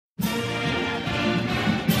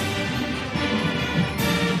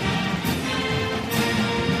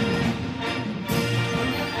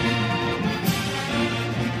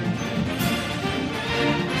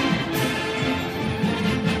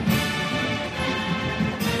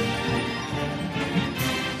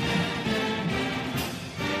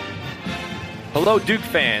Hello, Duke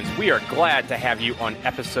fans. We are glad to have you on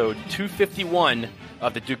episode 251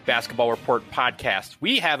 of the Duke Basketball Report podcast.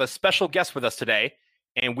 We have a special guest with us today,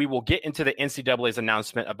 and we will get into the NCAA's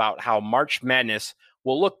announcement about how March Madness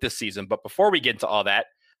will look this season. But before we get into all that,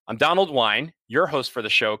 I'm Donald Wine, your host for the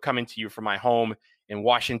show, coming to you from my home in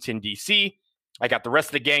Washington, D.C. I got the rest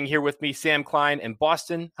of the gang here with me, Sam Klein in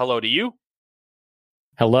Boston. Hello to you.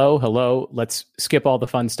 Hello. Let's skip all the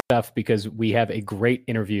fun stuff because we have a great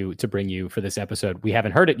interview to bring you for this episode. We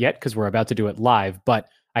haven't heard it yet because we're about to do it live, but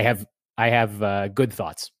I have good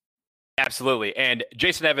thoughts. Absolutely. And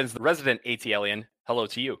Jason Evans, the resident ATLian, hello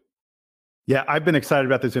to you. Yeah, I've been excited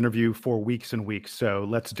about this interview for weeks and weeks, so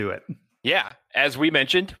let's do it. Yeah, as we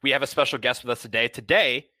mentioned, we have a special guest with us today.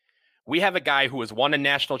 Today, we have a guy who has won a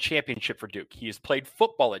national championship for Duke. He has played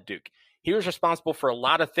football at Duke. He was responsible for a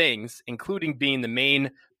lot of things, including being the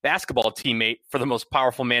main basketball teammate for the most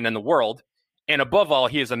powerful man in the world. And above all,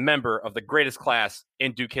 he is a member of the greatest class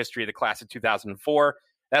in Duke history, the class of 2004.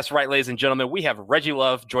 That's right, ladies and gentlemen. We have Reggie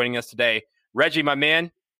Love joining us today. Reggie, my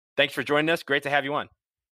man, thanks for joining us. Great to have you on.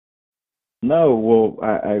 No, well,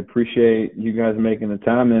 I appreciate you guys making the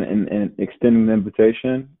time and extending the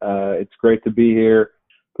invitation. It's great to be here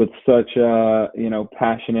with such,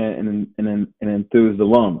 passionate and enthused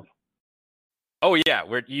alums. Oh yeah,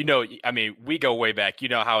 we go way back. You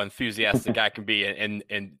know how enthusiastic I can be,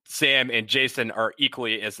 and Sam and Jason are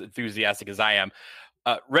equally as enthusiastic as I am.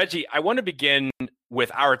 Reggie, I want to begin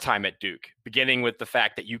with our time at Duke, beginning with the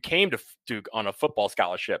fact that you came to Duke on a football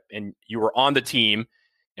scholarship, and you were on the team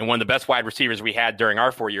and one of the best wide receivers we had during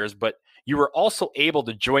our 4 years. But you were also able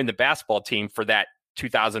to join the basketball team for that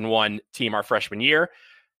 2001 team our freshman year.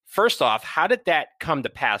 First off, how did that come to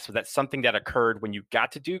pass? Was that something that occurred when you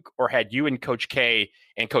got to Duke, or had you and Coach K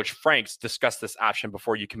and Coach Franks discussed this option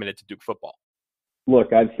before you committed to Duke football?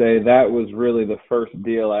 Look, I'd say that was really the first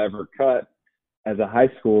deal I ever cut as a high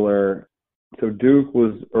schooler. So Duke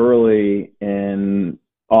was early in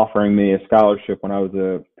offering me a scholarship when I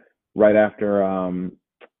was right after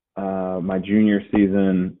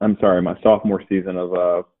my sophomore season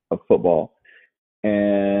of football.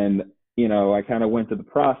 And I kind of went through the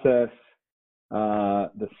process.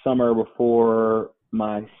 The summer before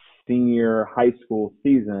my senior high school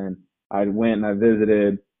season, I went and I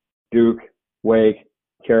visited Duke, Wake,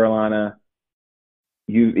 Carolina,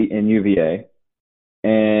 and UVA.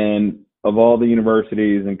 And of all the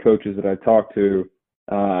universities and coaches that I talked to,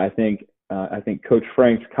 I think Coach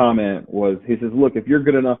Frank's comment was, he says, look, if you're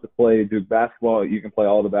good enough to play Duke basketball, you can play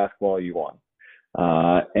all the basketball you want.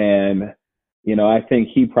 I think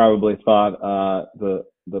he probably thought the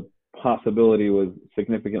possibility was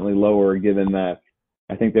significantly lower, given that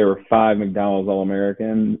I think there were 5 McDonald's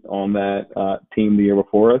All-Americans on that team the year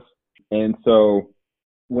before us. And so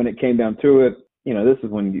when it came down to it, this is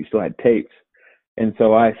when you still had tapes. And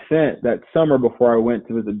so I sent that summer before I went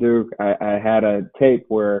to visit Duke, I had a tape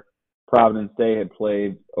where Providence Day had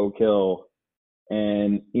played Oak Hill.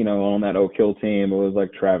 And, on that Oak Hill team, it was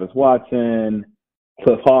like Travis Watson,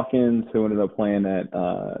 Cliff Hawkins, who ended up playing at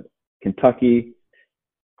Kentucky.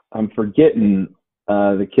 I'm forgetting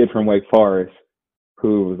the kid from Wake Forest,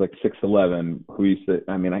 who was like 6'11", who used to,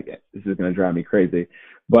 this is going to drive me crazy.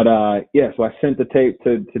 But, so I sent the tape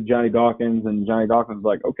to Johnny Dawkins, and Johnny Dawkins was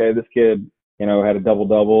like, okay, this kid, had a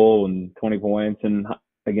double-double and 20 points and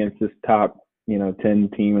against this top, 10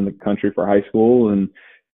 team in the country for high school. And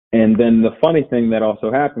then the funny thing that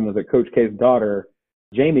also happened was that Coach K's daughter,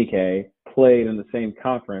 Jamie K, played in the same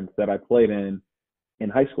conference that I played in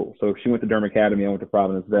high school. So she went to Durham Academy, I went to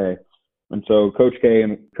Providence Day. And so Coach K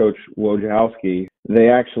and Coach Wojciechowski, they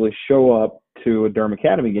actually show up to a Durham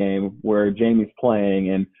Academy game where Jamie's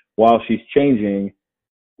playing, and while she's changing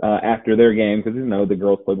after their game, because the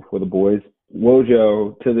girls play before the boys,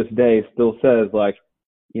 Wojo to this day still says, like,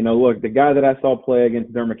 look, the guy that I saw play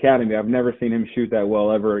against Durham Academy, I've never seen him shoot that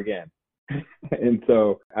well ever again. And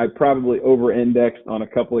so I probably over-indexed on a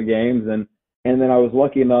couple of games. And then I was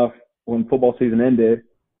lucky enough, when football season ended,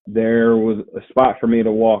 there was a spot for me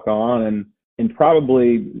to walk on and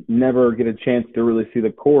probably never get a chance to really see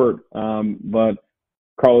the court. But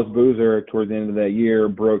Carlos Boozer, towards the end of that year,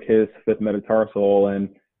 broke his 5th metatarsal. And,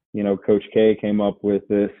 Coach K came up with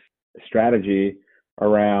this strategy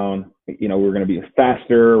around, we're going to be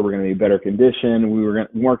faster, we're going to be better condition, we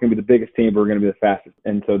weren't going to be the biggest team, but we're going to be the fastest.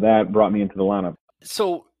 And so that brought me into the lineup.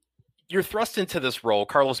 So you're thrust into this role.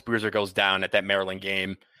 Carlos Boozer goes down at that Maryland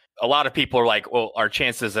game. A lot of people are like, well, our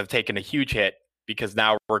chances have taken a huge hit because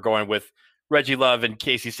now we're going with Reggie Love and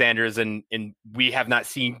Casey Sanders, and we have not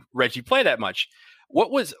seen Reggie play that much. What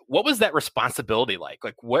was that responsibility like?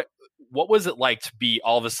 Like what was it like to be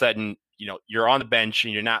all of a sudden, you're on the bench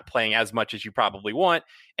and you're not playing as much as you probably want.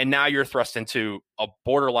 And now you're thrust into a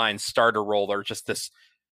borderline starter role or just this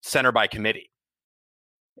center by committee.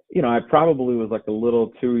 I probably was like a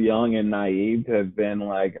little too young and naive to have been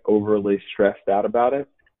like overly stressed out about it,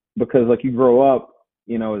 because like you grow up,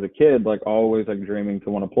 as a kid, like always like dreaming to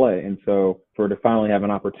want to play. And so to finally have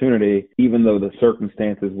an opportunity, even though the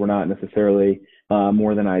circumstances were not necessarily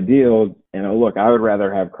more than ideal, look, I would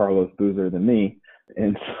rather have Carlos Boozer than me.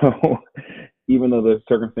 And so even though the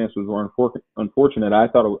circumstances were unfortunate, I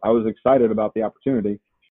thought I was excited about the opportunity.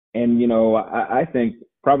 And, I think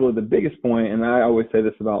probably the biggest point, and I always say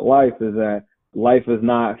this about life, is that life is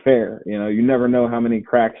not fair. You never know how many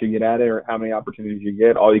cracks you get at it or how many opportunities you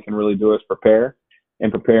get. All you can really do is prepare,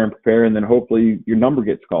 and then hopefully your number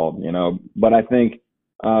gets called, But I think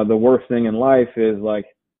the worst thing in life is like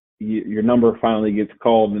your number finally gets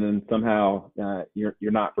called, and then somehow you're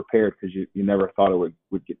not prepared because you never thought it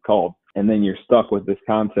would get called. And then you're stuck with this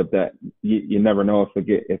concept that you never know if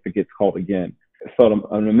it gets called again. I felt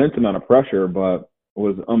an immense amount of pressure, but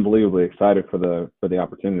was unbelievably excited for the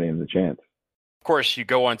opportunity and the chance. Of course, you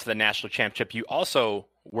go on to the national championship. You also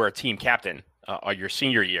were a team captain your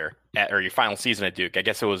senior year or your final season at Duke. I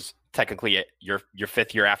guess it was technically your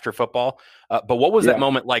fifth year after football. But what was that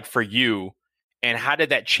moment like for you, and how did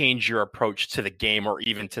that change your approach to the game or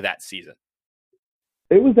even to that season?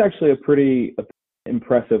 It was actually a pretty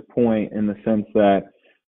impressive point in the sense that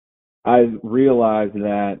I realized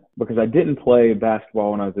that because I didn't play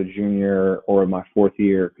basketball when I was a junior or my fourth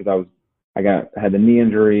year, because I had the knee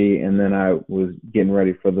injury, and then I was getting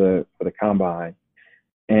ready for the combine.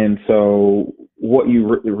 And so what you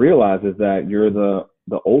realize is that you're the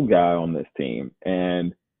old guy on this team.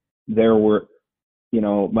 And there were,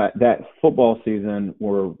 that football season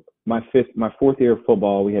were my fourth year of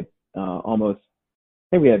football, we had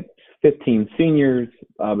we had 15 seniors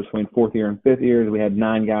between fourth year and fifth years. We had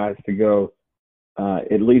 9 guys to go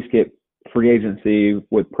at least get free agency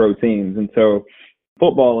with pro teams. And so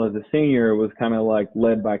football as a senior was kind of like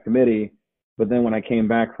led by committee. But then when I came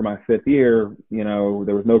back for my fifth year, there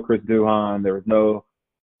was no Chris Duhon, there was no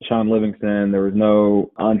Sean Livingston, there was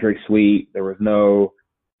no Andre Sweet, there was no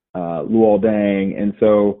Luol Deng. And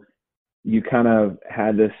so you kind of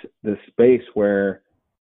had this space where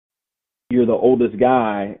you're the oldest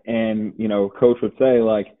guy, and, coach would say,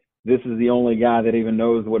 like, this is the only guy that even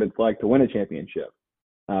knows what it's like to win a championship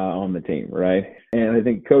on the team, right? And I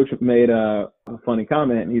think coach made a funny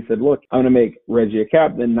comment, and he said, look, I'm going to make Reggie a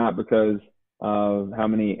captain, not because of how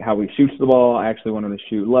he shoots the ball. I actually want him to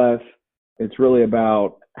shoot less. It's really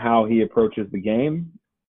about how he approaches the game.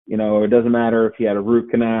 It doesn't matter if he had a root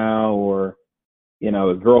canal or,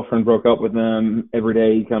 his girlfriend broke up with him. Every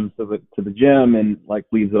day he comes to the gym and like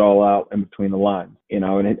leaves it all out in between the lines,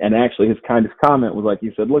 and actually his kindest comment was like,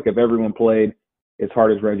 he said, look, if everyone played as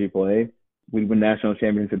hard as Reggie played, we'd win national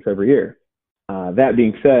championships every year. That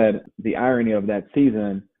being said, the irony of that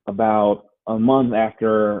season, about a month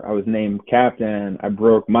after I was named captain, I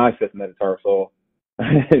broke my fifth metatarsal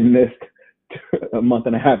and missed a month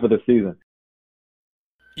and a half of the season.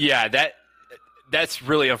 Yeah, that's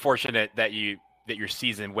really unfortunate that your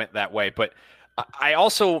season went that way. But I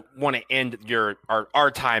also want to end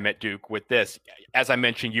our time at Duke with this. As I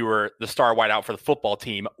mentioned, you were the star wideout for the football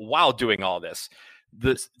team while doing all this.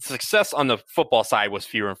 The success on the football side was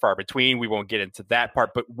few and far between. We won't get into that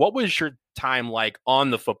part. But what was your time like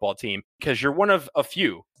on the football team? Because you're one of a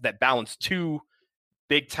few that balance 2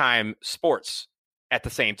 big-time sports at the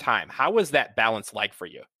same time. How was that balance like for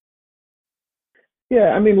you?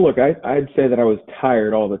 Yeah, I mean, look, I'd say that I was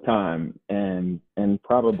tired all the time, and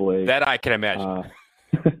probably that I can imagine.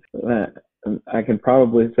 I can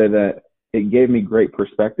probably say that it gave me great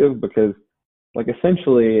perspective because, like,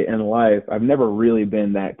 essentially in life, I've never really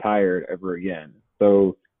been that tired ever again.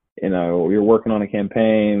 So, you're working on a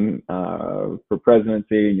campaign for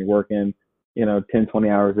presidency, and you're working, 10, 20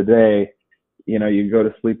 hours a day. You go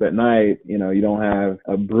to sleep at night, you don't have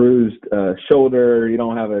a bruised shoulder, you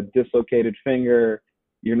don't have a dislocated finger,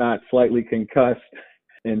 you're not slightly concussed.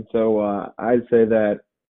 And so I'd say that,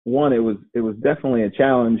 one, it was definitely a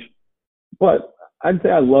challenge, but I'd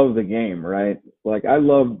say I love the game, right? Like, I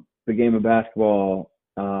love the game of basketball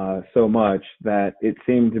so much that it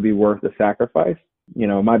seemed to be worth the sacrifice.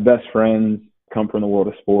 My best friends come from the world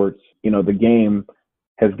of sports. The game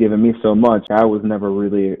has given me so much. I was never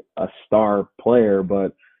really a star player,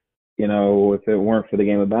 but, if it weren't for the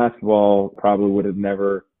game of basketball, probably would have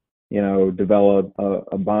never, developed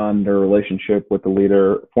a bond or relationship with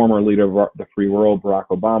the former leader of the free world, Barack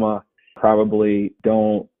Obama. Probably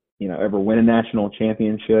don't, ever win a national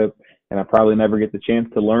championship and I probably never get the chance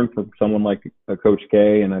to learn from someone like a Coach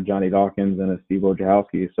K and a Johnny Dawkins and a Steve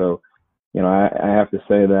Wojciechowski. So, I have to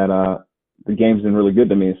say that the game's been really good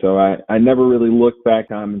to me. So I never really look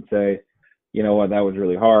back on and say, you know what, that was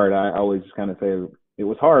really hard. I always just kind of say it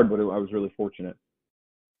was hard, but I was really fortunate.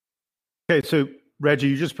 Okay, so Reggie,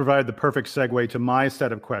 you just provided the perfect segue to my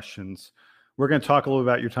set of questions. We're going to talk a little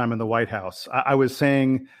about your time in the White House. I was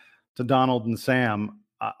saying to Donald and Sam,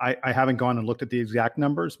 I haven't gone and looked at the exact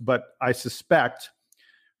numbers, but I suspect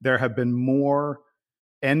there have been more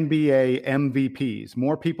NBA MVPs.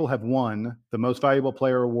 More people have won the Most Valuable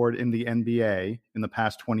Player award in the NBA in the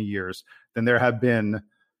past 20 years than there have been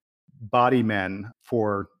body men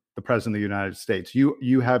for the President of the United States.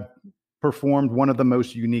 You have performed one of the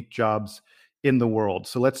most unique jobs in the world.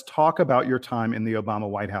 So let's talk about your time in the Obama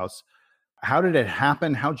White House. How did it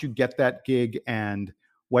happen? How did you get that gig, and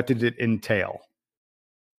what did it entail?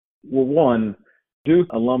 Well, one, Duke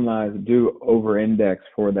alumni do over-index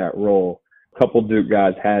for that role. A couple Duke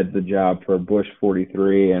guys had the job for Bush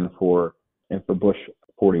 43 and for Bush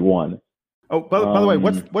 41. Oh, by the way,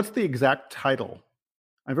 what's the exact title?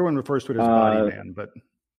 Everyone refers to it as body man, but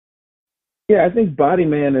yeah, I think body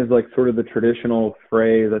man is like sort of the traditional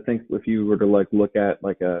phrase. I think if you were to like look at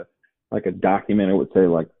like a document, it would say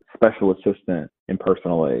like special assistant in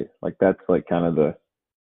personal aid. Like that's like kind of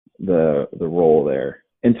the role there.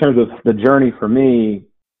 In terms of the journey for me,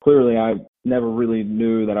 clearly I never really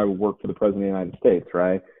knew that I would work for the President of the United States,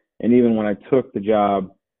 right? And even when I took the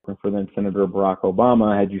job for then Senator Barack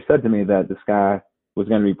Obama, had you said to me that this guy was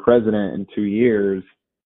going to be president in 2 years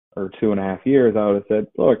or 2.5 years, I would have said,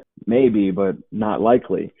 look, maybe, but not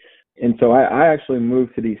likely. And so I actually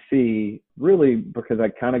moved to DC really because I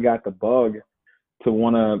kind of got the bug to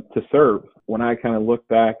want to serve. When I kind of look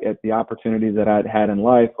back at the opportunities that I'd had in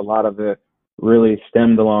life, a lot of it really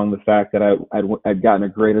stemmed along the fact that I'd gotten a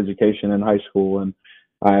great education in high school, and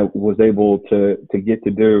I was able to get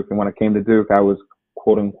to Duke. And when I came to Duke, I was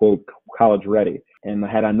quote unquote college ready. And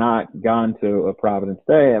had I not gone to a Providence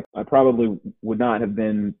Day, I probably would not have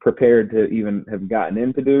been prepared to even have gotten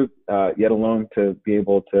into Duke, yet alone to be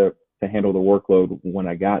able to handle the workload when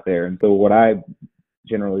I got there. And so what I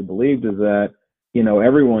generally believed is that,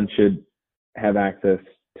 everyone should have access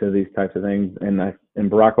to these types of things. And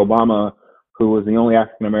Barack Obama, who was the only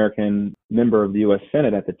African-American member of the U.S.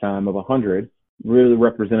 Senate at the time of 100, really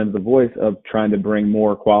represented the voice of trying to bring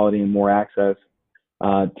more equality and more access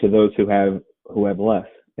to those who have less.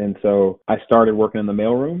 And so I started working in the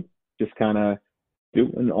mailroom, just kind of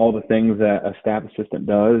doing all the things that a staff assistant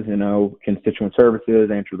does, constituent services,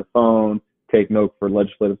 answer the phone, take note for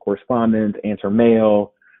legislative correspondence, answer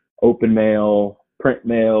mail, open mail, print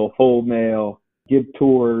mail, fold mail, give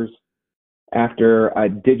tours. After I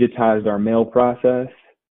digitized our mail process,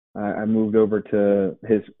 I moved over to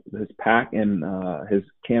his PAC and his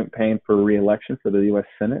campaign for re-election for the U.S.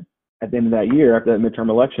 Senate. At the end of that year, after that midterm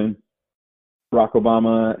election, Barack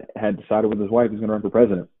Obama had decided with his wife he was going to run for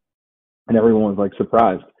president. And everyone was like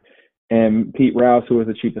surprised. And Pete Rouse, who was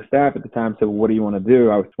the chief of staff at the time, said, well, what do you want to do?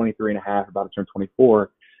 I was 23 and a half, about to turn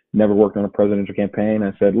 24, never worked on a presidential campaign.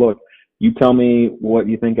 I said, look, you tell me what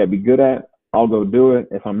you think I'd be good at. I'll go do it.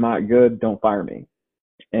 If I'm not good, don't fire me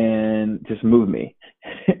and just move me.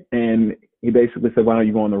 And he basically said, why don't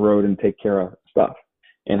you go on the road and take care of stuff?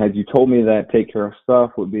 And had you told me that take care of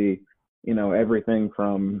stuff would be, everything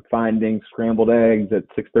from finding scrambled eggs at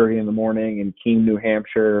 6:30 in the morning in Keene, New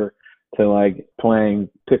Hampshire, to like playing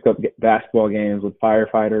pickup basketball games with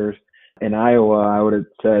firefighters in Iowa, I would have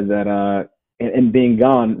said that, and being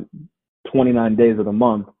gone 29 days of the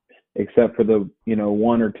month, except for the,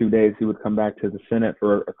 1 or 2 days he would come back to the Senate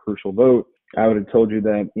for a crucial vote, I would have told you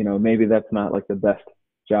that, maybe that's not like the best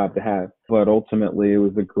job to have. But ultimately it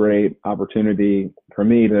was a great opportunity for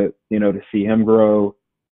me to, to see him grow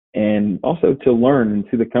and also to learn and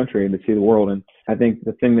see the country and to see the world. And I think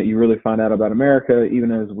the thing that you really find out about America,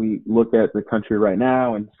 even as we look at the country right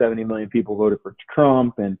now and 70 million people voted for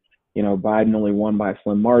Trump and, Biden only won by a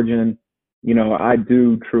slim margin, I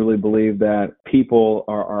do truly believe that people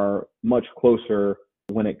are much closer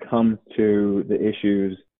when it comes to the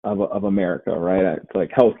issues of America, right? It's like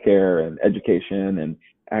healthcare and education and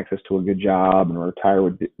access to a good job and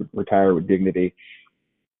retire with dignity.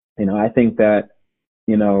 I think that,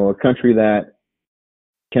 a country that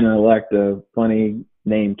can elect a funny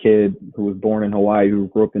named kid who was born in Hawaii, who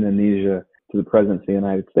grew up in Indonesia, to the presidency of the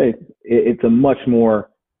United States, it's a much more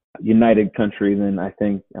united country than I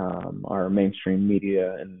think our mainstream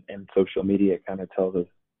media and social media kind of tells us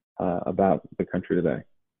about the country today.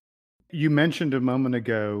 You mentioned a moment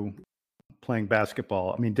ago playing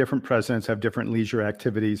basketball. I mean, different presidents have different leisure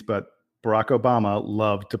activities, but Barack Obama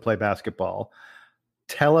loved to play basketball.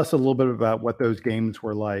 Tell us a little bit about what those games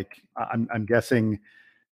were like. I'm guessing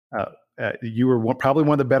you were probably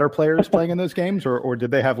one of the better players playing in those games, or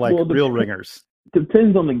did they have like real ringers?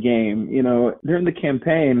 Depends on the game. During the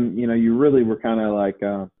campaign, you really were kind of like,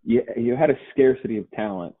 you had a scarcity of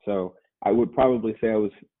talent. So I would probably say I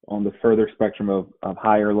was on the further spectrum of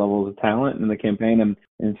higher levels of talent in the campaign.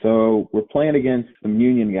 And so we're playing against some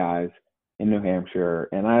union guys in New Hampshire.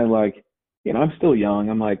 And I'm still young.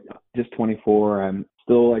 I'm like just 24. I'm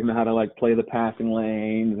still like know how to like play the passing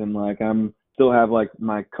lanes. And like, I'm still have like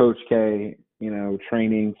my Coach K,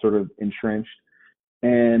 training sort of entrenched.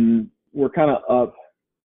 And we're kind of up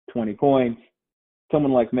 20 points.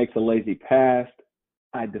 Someone like makes a lazy pass.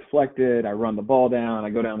 I deflect it. I run the ball down. I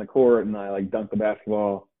go down the court and I like dunk the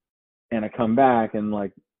basketball. And I come back and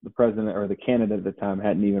like the president or the candidate at the time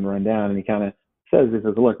hadn't even run down. And he kind of says,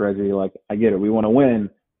 look, Reggie, like, I get it. We want to win,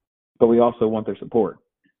 but we also want their support.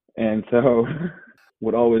 And so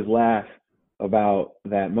would always laugh about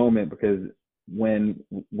that moment because when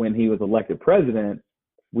he was elected president,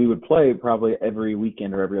 we would play probably every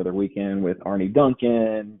weekend or every other weekend with Arnie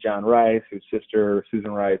Duncan, John Rice, whose sister,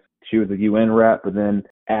 Susan Rice, she was a UN rep, but then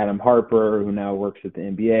Adam Harper, who now works at the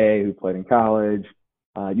NBA, who played in college.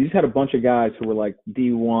 You just had a bunch of guys who were like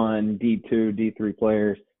D1, D2, D3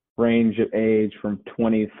 players, range of age from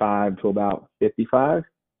 25 to about 55.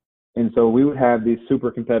 And so we would have these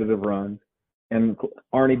super competitive runs. And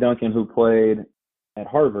Arnie Duncan, who played at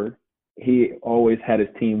Harvard, he always had his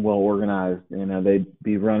team well organized. They'd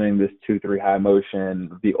be running this 2-3 high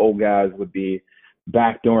motion. The old guys would be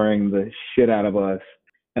backdooring the shit out of us.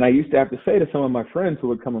 And I used to have to say to some of my friends who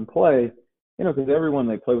would come and play, because everyone,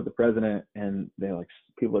 they play with the president and they like,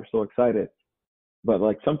 people are so excited. But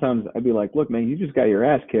like, sometimes I'd be like, look, man, you just got your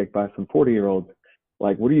ass kicked by some 40-year-olds.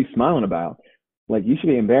 Like, what are you smiling about? Like, you should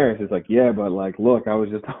be embarrassed. It's like, yeah, but like, look, I was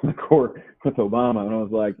just on the court with Obama. And I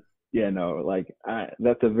was like, yeah, no, like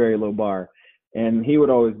that's a very low bar. And he would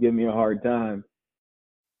always give me a hard time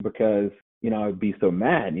because, I'd be so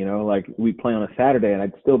mad, like we'd play on a Saturday and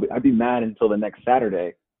I'd be mad until the next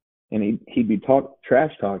Saturday and he'd be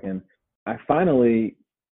trash talking. I finally,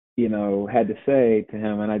 had to say to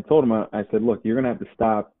him, and I told him, I said, look, you're going to have to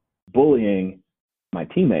stop bullying my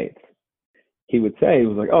teammates. He would say, he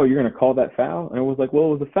was like, oh, you're going to call that foul? And I was like,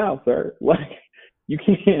 well, it was a foul, sir. Like, you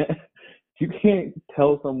can't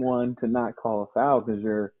tell someone to not call a foul because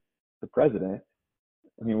you're the president.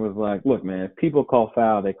 And he was like, look, man, if people call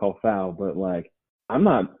foul, they call foul. But like, I'm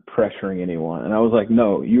not pressuring anyone. And I was like,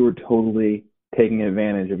 no, you were totally taking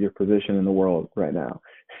advantage of your position in the world right now.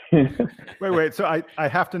 Wait. So I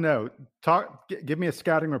have to know, give me a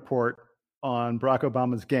scouting report on Barack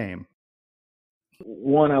Obama's game.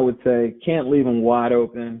 One, I would say, can't leave him wide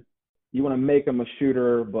open. You want to make him a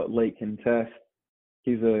shooter, but late contest.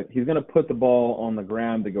 He's going to put the ball on the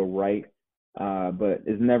ground to go right, but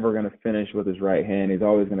is never going to finish with his right hand. He's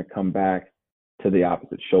always going to come back to the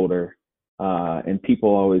opposite shoulder. And people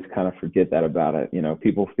always kind of forget that about it.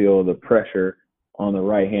 People feel the pressure on the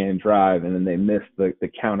right hand drive and then they miss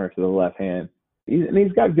the counter to the left hand.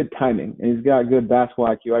 He's got good timing and he's got good basketball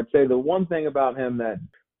IQ. I'd say the one thing about him that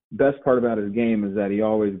best part about his game is that he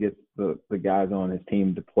always gets the guys on his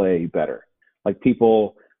team to play better. Like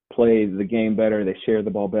people play the game better, they share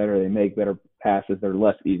the ball better, they make better passes, they're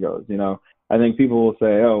less egos. I think people will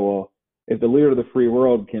say, oh, well, if the leader of the free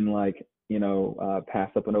world can pass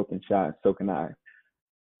up an open shot, so can I.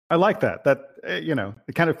 I like that.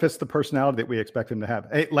 It kind of fits the personality that we expect him to have.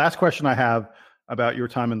 Hey, last question I have about your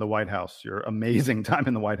time in the White House, your amazing time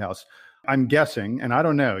in the White House. I'm guessing, and I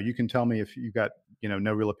don't know, you can tell me if you got,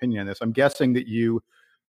 no real opinion on this. I'm guessing that you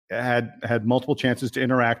had multiple chances to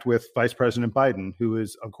interact with Vice President Biden, who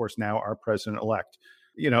is, of course, now our president-elect.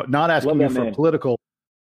 Not asking you for political,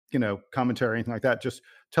 commentary or anything like that. Just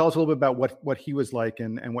tell us a little bit about what he was like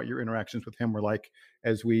and what your interactions with him were like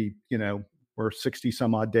as we, we're 60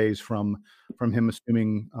 some odd days from him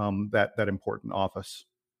assuming that important office.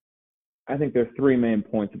 I think there are three main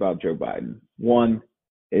points about Joe Biden. One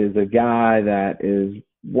is a guy that is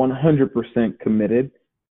 100% committed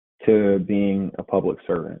to being a public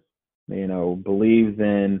servant, believes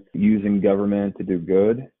in using government to do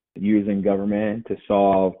good, using government to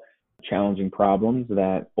solve challenging problems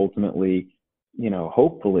that ultimately,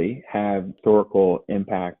 hopefully have historical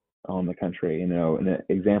impact on the country, and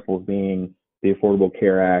examples being the Affordable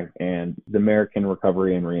Care Act and the American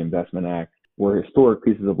Recovery and Reinvestment Act were historic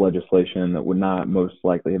pieces of legislation that would not most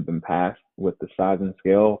likely have been passed with the size and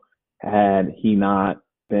scale had he not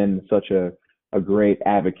been such a great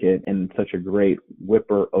advocate and such a great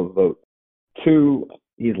whipper of votes. Two,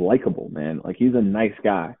 he's likable, man. Like, he's a nice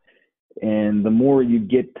guy. And the more you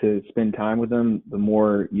get to spend time with them, the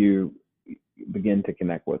more you begin to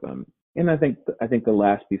connect with them. And I think the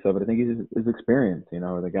last piece of it, I think, is experience. You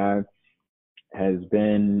know, the guy has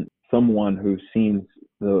been someone who's seen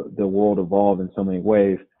the world evolve in so many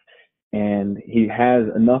ways, and he has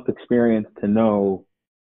enough experience to know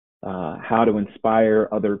how to inspire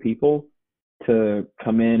other people to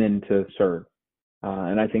come in and to serve.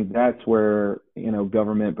 And I think that's where, you know,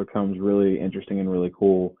 government becomes really interesting and really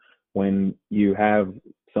cool, when you have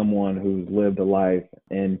someone who's lived a life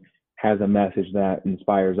and has a message that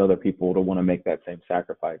inspires other people to want to make that same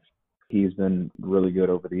sacrifice. He's been really good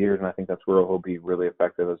over the years, and I think that's where he'll be really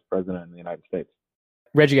effective as president in the United States.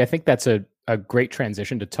 Reggie, I think that's a great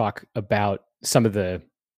transition to talk about some of the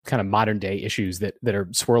kind of modern day issues that are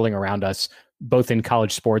swirling around us, both in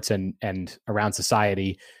college sports and around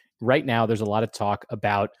society. Right now, there's a lot of talk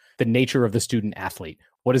about the nature of the student athlete.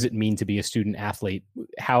 What does it mean to be a student athlete?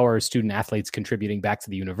 How are student athletes contributing back to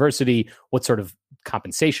the university? What sort of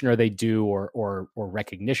compensation are they due, or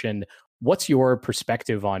recognition? What's your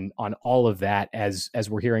perspective on all of that, as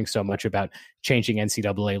we're hearing so much about changing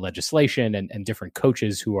NCAA legislation and different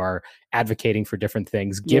coaches who are advocating for different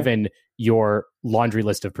things, given your laundry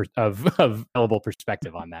list of available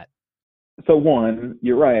perspective on that? So one,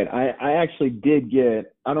 you're right. I actually did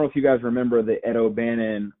get, I don't know if you guys remember the Ed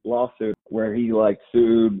O'Bannon lawsuit where he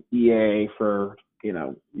sued EA for,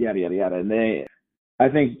 yada, yada, yada. And I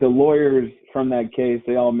think the lawyers from that case,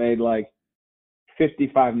 they all made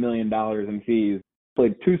 $55 million in fees,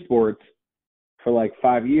 played two sports for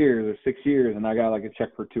 5 years or 6 years. And I got a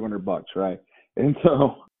check for $200, right? And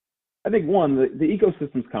so I think one, the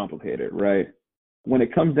ecosystem's complicated, right? When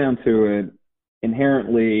it comes down to it,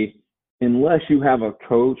 inherently, unless you have a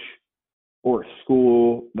coach or a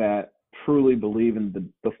school that truly believe in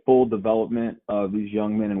the full development of these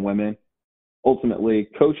young men and women, ultimately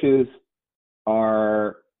coaches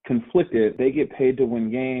are conflicted. They get paid to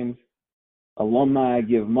win games. Alumni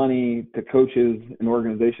give money to coaches and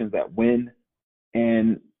organizations that win.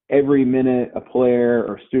 And every minute a player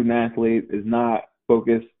or student athlete is not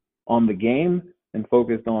focused on the game and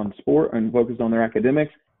focused on sport and focused on their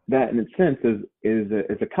academics, that in a sense is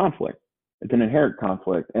a conflict. It's an inherent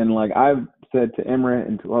conflict. And I've said to Emre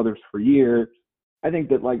and to others for years, I think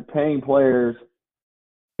that paying players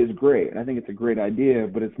is great. And I think it's a great idea,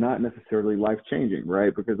 but it's not necessarily life-changing,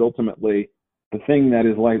 right? Because ultimately the thing that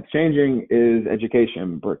is life-changing is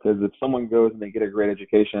education. Because if someone goes and they get a great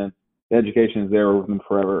education, the education is there with them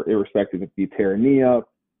forever, irrespective if you tear a knee up,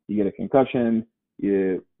 you get a concussion,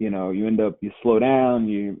 you slow down,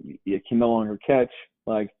 you can no longer catch.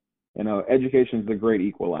 Education is the great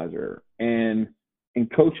equalizer, and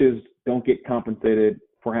coaches don't get compensated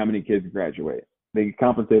for how many kids graduate. They get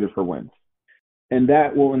compensated for wins. And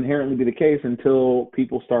that will inherently be the case until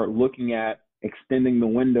people start looking at extending the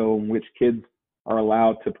window in which kids are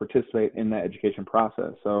allowed to participate in that education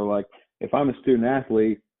process. So if I'm a student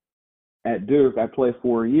athlete at Duke, I play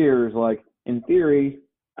 4 years, in theory,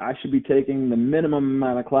 I should be taking the minimum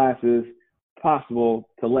amount of classes possible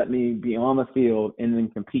to let me be on the field and then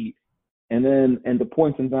compete. And then at the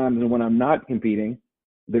points in time when I'm not competing,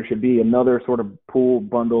 there should be another sort of pool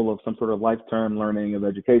bundle of some sort of lifetime learning of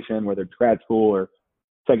education, whether it's grad school or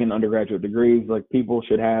second undergraduate degrees. People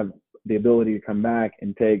should have the ability to come back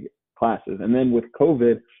and take classes. And then with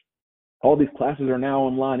COVID, all these classes are now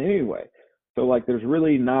online anyway. So there's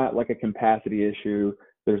really not a capacity issue.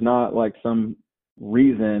 There's not some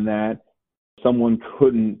reason that someone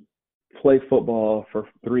couldn't play football for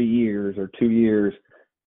 3 years or 2 years,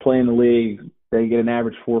 play in the league, they get an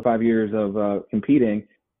average 4 or 5 years of competing.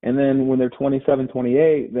 And then when they're 27,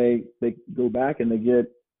 28, they go back and they get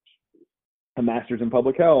a master's in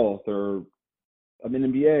public health or an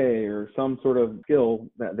MBA or some sort of skill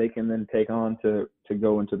that they can then take on to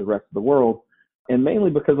go into the rest of the world. And mainly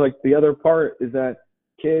because the other part is that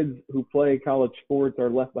kids who play college sports are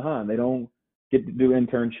left behind. They don't get to do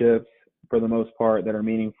internships for the most part that are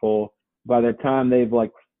meaningful. By the time they've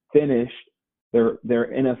finished their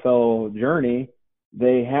NFL journey,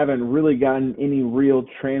 they haven't really gotten any real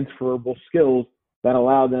transferable skills that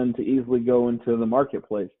allow them to easily go into the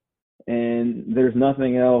marketplace. And there's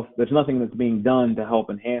nothing that's being done to help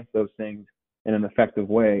enhance those things in an effective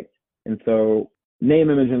way. And so name,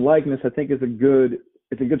 image, and likeness, I think, is a good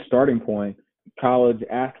starting point. College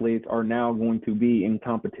athletes are now going to be in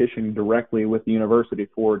competition directly with the university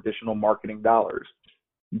for additional marketing dollars.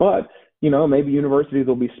 But, maybe universities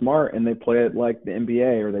will be smart and they play it like the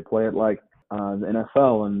NBA or they play it like the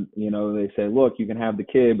NFL. And, they say, look, you can have the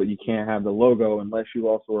kid, but you can't have the logo unless you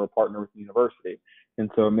also are a partner with the university. And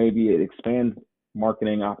so maybe it expands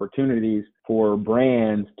marketing opportunities for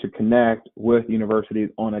brands to connect with universities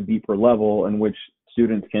on a deeper level in which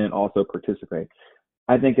students can also participate.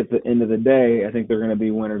 I think at the end of the day, I think they're going to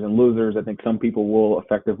be winners and losers. I think some people will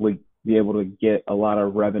effectively be able to get a lot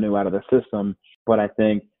of revenue out of the system, but I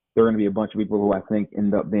think there are going to be a bunch of people who I think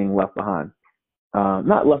end up being left behind.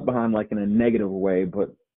 Not left behind like in a negative way,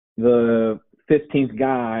 but the 15th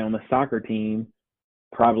guy on the soccer team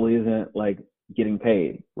probably isn't like getting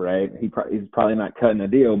paid, right? He's probably not cutting a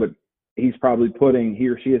deal, but he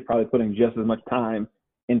or she is probably putting just as much time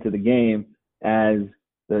into the game as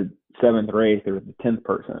the 7th or 8th or the 10th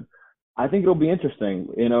person. I think it'll be interesting.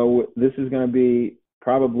 You know, this is going to be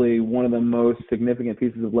probably one of the most significant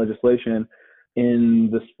pieces of legislation in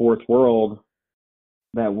the sports world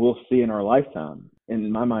that we'll see in our lifetime.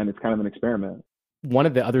 In my mind, it's kind of an experiment. One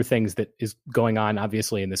of the other things that is going on,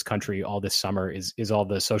 obviously, in this country all this summer is all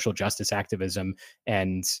the social justice activism.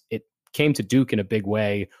 And it came to Duke in a big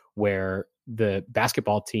way, where the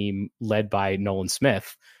basketball team led by Nolan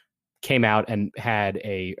Smith came out and had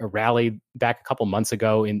a rally back a couple months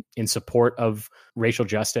ago in support of racial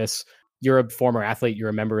justice. You're a former athlete, you're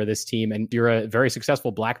a member of this team, and you're a very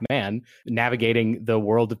successful Black man navigating the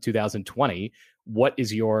world of 2020. What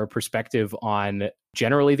is your perspective on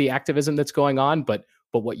generally the activism that's going on, but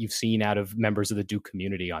what you've seen out of members of the Duke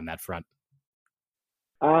community on that front?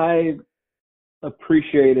 I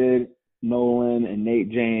appreciated Nolan and Nate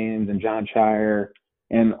James and John Shire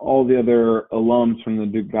and all the other alums from the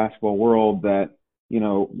Duke basketball world that, you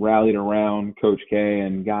know, rallied around Coach K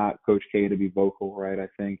and got Coach K to be vocal, right? I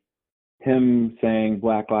think him saying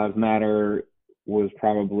Black Lives Matter was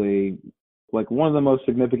probably like one of the most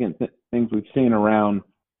significant things we've seen around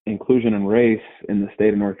inclusion and race in the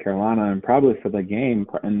state of North Carolina, and probably for the game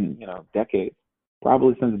in, you know, decades,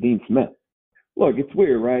 probably since Dean Smith. Look, it's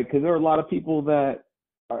weird, right? Because there are a lot of people that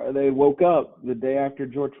they woke up the day after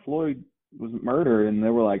George Floyd was murdered, and they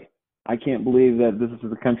were like, I can't believe that this is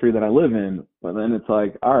the country that I live in. But then it's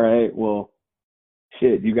like, all right, well,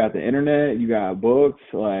 shit, you got the internet, you got books,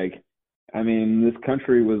 like, I mean, this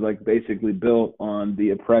country was like basically built on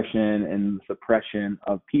the oppression and suppression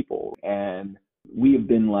of people. And we have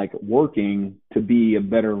been like working to be a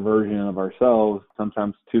better version of ourselves,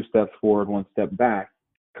 sometimes 2 steps forward, 1 step back.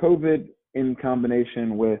 COVID, in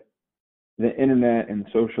combination with the internet and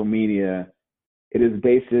social media, it has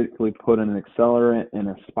basically put an accelerant and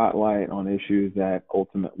a spotlight on issues that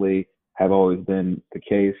ultimately have always been the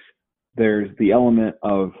case. There's the element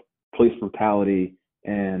of police brutality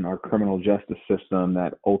and our criminal justice system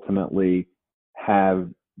that ultimately have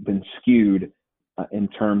been skewed in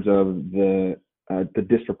terms of the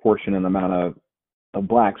disproportionate amount of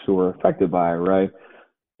Blacks who are affected by it, right?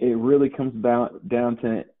 It really comes down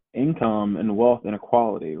to income and wealth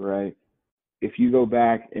inequality, right? If you go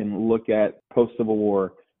back and look at post-Civil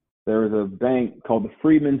War, there was a bank called the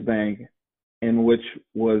Freedmen's Bank, in which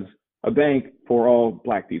was a bank for all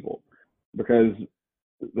Black people because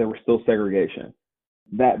there was still segregation.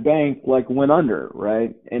 That bank like went under,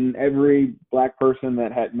 right? And every Black person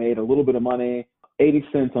that had made a little bit of money, 80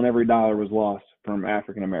 cents on every dollar was lost from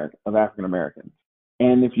African Americans.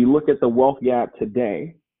 And if you look at the wealth gap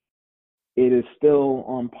today, it is still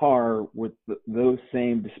on par with those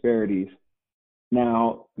same disparities.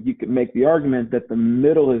 Now, you could make the argument that the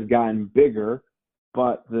middle has gotten bigger,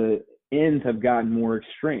 but the ends have gotten more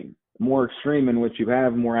extreme in which you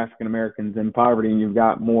have more African Americans in poverty and you've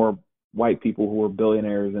got more white people who are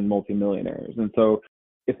billionaires and multimillionaires. And so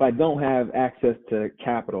if I don't have access to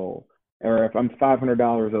capital, or if I'm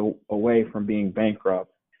 $500 away from being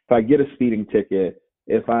bankrupt, if I get a speeding ticket,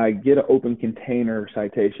 if I get an open container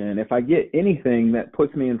citation, if I get anything that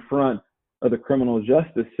puts me in front of the criminal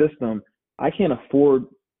justice system, I can't afford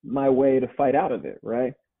my way to fight out of it,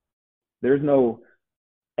 right? There's no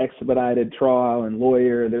expedited trial and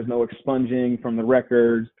lawyer. There's no expunging from the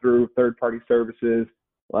records through third-party services.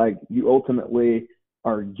 Like, you ultimately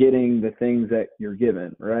are getting the things that you're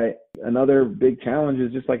given, right? Another big challenge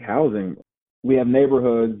is just like housing. We have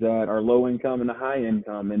neighborhoods that are low income and high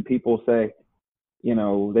income, and people say, you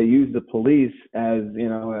know, they use the police as, you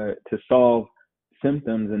know, to solve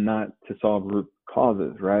symptoms and not to solve root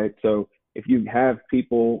causes, right? So if you have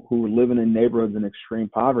people who are living in neighborhoods in extreme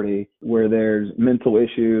poverty where there's mental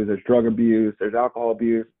issues, there's drug abuse, there's alcohol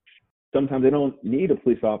abuse, sometimes they don't need a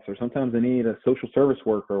police officer. Sometimes they need a social service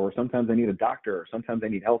worker, or sometimes they need a doctor, or sometimes they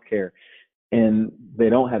need healthcare, and they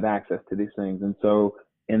don't have access to these things. And so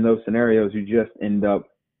in those scenarios, you just end up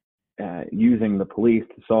using the police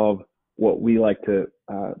to solve what we like to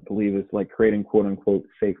believe is like creating quote unquote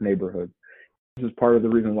safe neighborhoods. This is part of the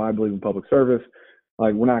reason why I believe in public service.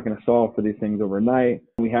 Like, we're not going to solve for these things overnight.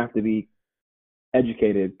 We have to be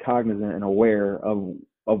educated, cognizant, and aware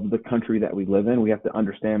of the country that we live in. We have to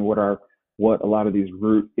understand what a lot of these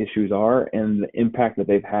root issues are and the impact that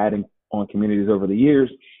they've had on communities over the years,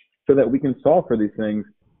 so that we can solve for these things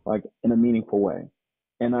like in a meaningful way.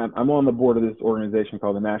 And I'm on the board of this organization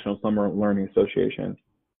called the National Summer Learning Association.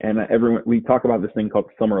 And we talk about this thing called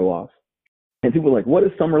summer loss. And people are like, what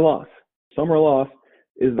is summer loss? Summer loss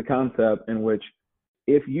is the concept in which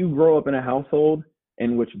if you grow up in a household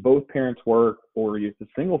in which both parents work, or it's a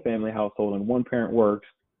single family household and one parent works,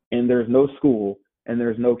 and there's no school and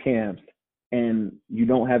there's no camps, and you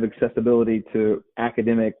don't have accessibility to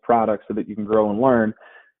academic products so that you can grow and learn,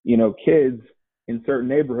 kids in certain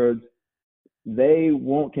neighborhoods, they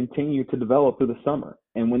won't continue to develop through the summer.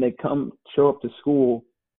 And when they show up to school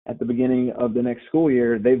at the beginning of the next school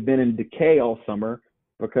year, they've been in decay all summer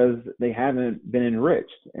because they haven't been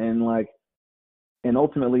enriched. And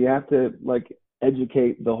ultimately you have to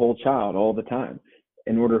educate the whole child all the time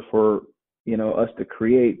in order for, us to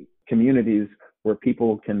create communities where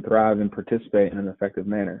people can thrive and participate in an effective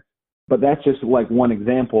manner. But that's just one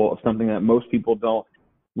example of something that most people don't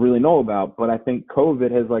really know about. But I think COVID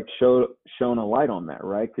has shown a light on that,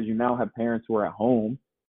 right? Because you now have parents who are at home,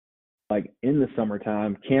 in the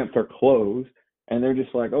summertime, camps are closed, and they're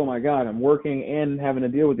just like, oh my God, I'm working and having to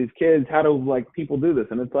deal with these kids. How do people do this?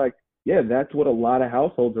 And it's yeah, that's what a lot of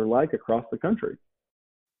households are like across the country.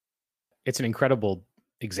 It's an incredible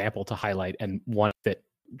example to highlight, and one that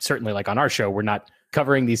certainly, on our show, we're not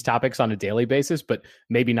covering these topics on a daily basis, but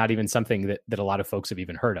maybe not even something that a lot of folks have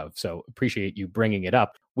even heard of. So appreciate you bringing it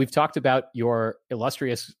up. We've talked about your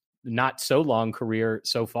illustrious, not so long career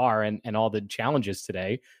so far and all the challenges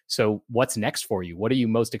today. So what's next for you? What are you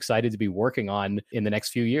most excited to be working on in the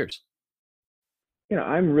next few years?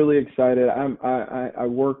 I'm really excited. I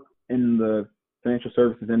work in the financial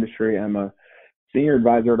services industry. I'm a senior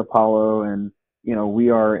advisor at Apollo, and we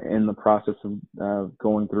are in the process of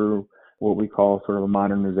going through what we call sort of a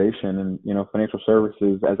modernization. And financial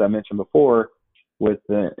services, as I mentioned before, with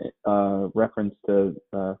the reference to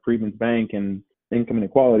Freedman's Bank and income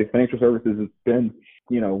inequality, financial services has been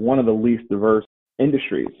one of the least diverse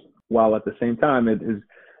industries, while at the same time it has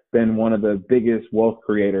been one of the biggest wealth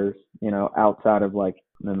creators outside of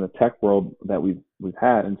in the tech world that we've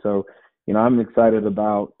had. And so I'm excited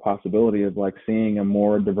about possibility of seeing a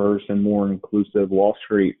more diverse and more inclusive Wall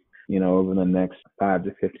Street, over the next 5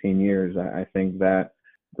 to 15 years. I think that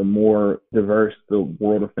the more diverse the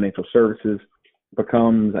world of financial services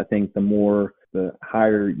becomes, I think the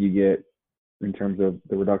higher you get in terms of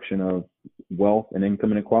the reduction of wealth and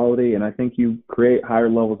income inequality. And I think you create higher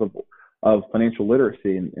levels of financial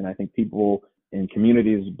literacy. And I think people in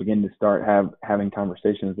communities begin to start having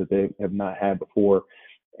conversations that they have not had before.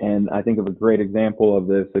 And I think of a great example of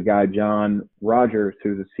this, a guy, John Rogers,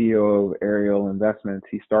 who's the CEO of Ariel Investments.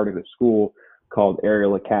 He started a school called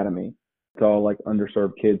Ariel Academy. It's all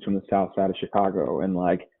underserved kids from the south side of Chicago. And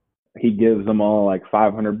he gives them all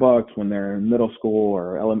 $500 when they're in middle school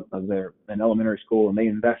or they're in elementary school, and they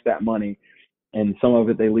invest that money. And some of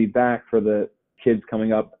it they leave back for the kids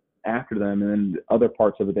coming up after them. And then other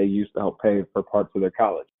parts of it they use to help pay for parts of their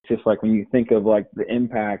college. It's just when you think of the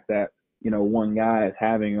impact that one guy is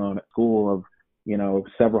having on a school of,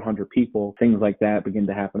 several hundred people, things like that begin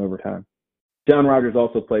to happen over time. John Rogers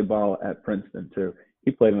also played ball at Princeton too.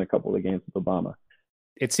 He played in a couple of games with Obama.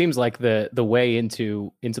 It seems like the way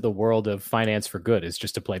into the world of finance for good is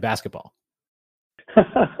just to play basketball. All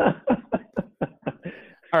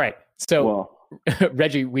right. So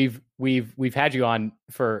Reggie, we've had you on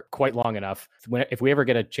for quite long enough. If we ever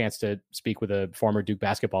get a chance to speak with a former Duke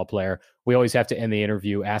basketball player, we always have to end the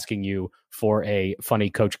interview asking you for a funny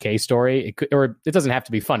Coach K story. It doesn't have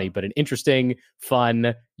to be funny, but an interesting,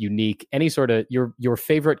 fun, unique, any sort of your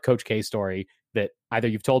favorite Coach K story that either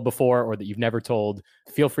you've told before or that you've never told.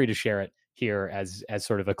 Feel free to share it here as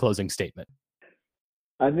sort of a closing statement.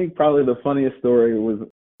 I think probably the funniest story was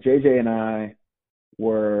JJ and I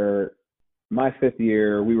were my fifth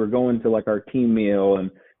year. We were going to our team meal,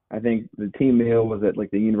 and I think the team meal was at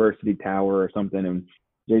the University Tower or something. And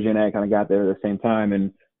JJ and I kind of got there at the same time,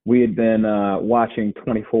 and we had been watching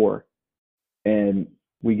 24. And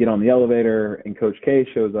we get on the elevator, and Coach K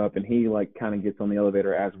shows up, and he kind of gets on the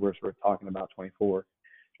elevator as we're sort of talking about 24.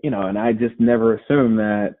 And I just never assumed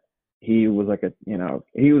that he was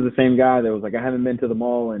he was the same guy that was I haven't been to the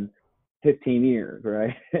mall in 15 years,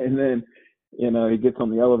 right? And then he gets on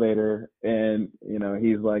the elevator and,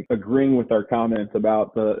 he's agreeing with our comments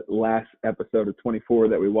about the last episode of 24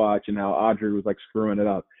 that we watched and how Audrey was screwing it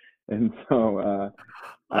up. And so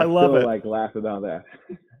I love it. Laugh about that.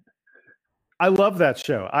 I love that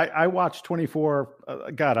show. I watched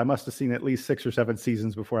 24. God, I must have seen at least 6 or 7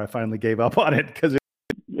 seasons before I finally gave up on it because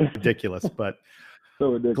it's ridiculous. But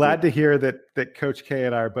So ridiculous. glad to hear that Coach K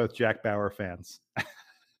and I are both Jack Bauer fans.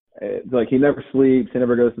 It's like he never sleeps. He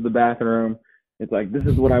never goes to the bathroom. It's like, this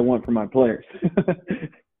is what I want from my players.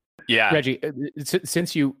 Yeah. Reggie,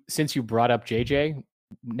 since you brought up JJ,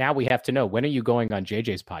 now we have to know, when are you going on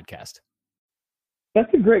JJ's podcast?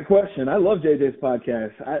 That's a great question. I love JJ's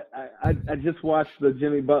podcast. I just watched the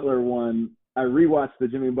Jimmy Butler one. I rewatched the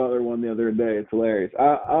Jimmy Butler one the other day. It's hilarious.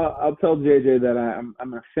 I'll tell JJ that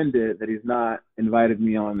I'm offended that he's not invited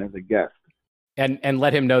me on as a guest. And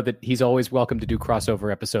let him know that he's always welcome to do crossover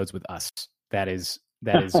episodes with us. That is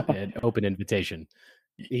an open invitation.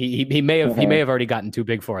 He may have already gotten too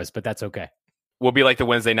big for us, but that's okay. We'll be like the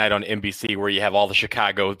Wednesday night on NBC where you have all the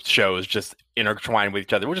Chicago shows just intertwined with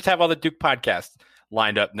each other. We'll just have all the Duke podcasts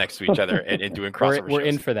lined up next to each other and doing crossover We're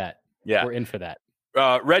shows. in for that. Yeah. We're in for that.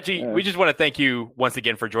 Reggie, we just want to thank you once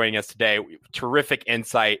again for joining us today. Terrific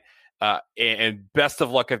insight, and best of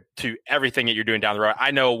luck to everything that you're doing down the road.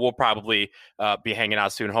 I know we'll probably be hanging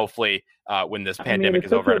out soon, hopefully, when this pandemic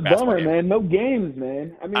is over. It's a bummer, man. No games,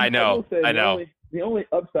 man. I know. The only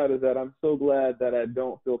upside is that I'm so glad that I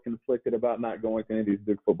don't feel conflicted about not going to any of these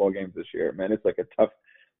Duke football games this year, man. It's like a tough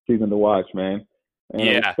season to watch, man. And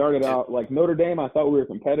we started out like Notre Dame. I thought we were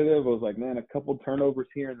competitive. I was like, man, a couple turnovers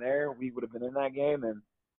here and there, we would have been in that game. And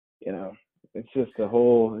it's just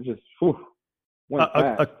went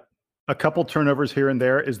fast. A couple turnovers here and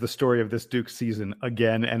there is the story of this Duke season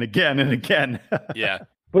again and again and again. Yeah.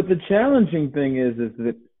 But the challenging thing is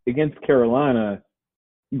that against Carolina,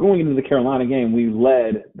 going into the Carolina game, we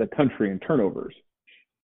led the country in turnovers.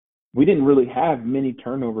 We didn't really have many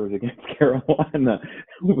turnovers against Carolina.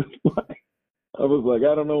 I was like,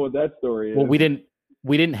 I don't know what that story is. Well, we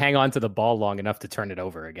didn't hang on to the ball long enough to turn it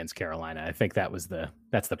over against Carolina. I think that's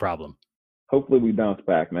the problem. Hopefully we bounce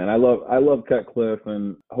back, man. I love Cutcliffe,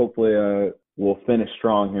 and hopefully we'll finish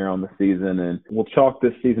strong here on the season, and we'll chalk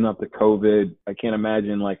this season up to COVID. I can't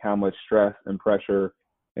imagine like how much stress and pressure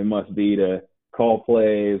it must be to call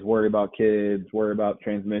plays, worry about kids, worry about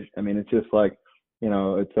transmission. I mean, it's just like,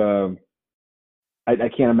 it's I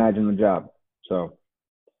can't imagine the job. So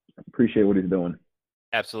appreciate what he's doing.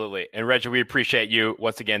 Absolutely. And Reggie, we appreciate you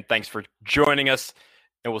once again. Thanks for joining us,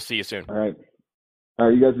 and we'll see you soon. All right,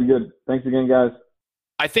 you guys be good. Thanks again, guys.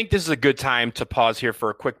 I think this is a good time to pause here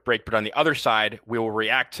for a quick break, but on the other side, we will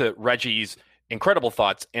react to Reggie's incredible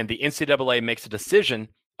thoughts, and the NCAA makes a decision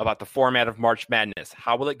about the format of March Madness.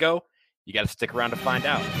 How will it go? You got to stick around to find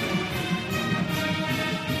out.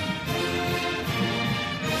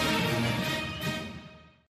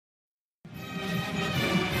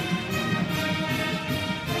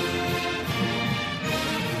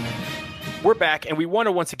 We're back, and we want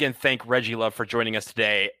to once again thank Reggie Love for joining us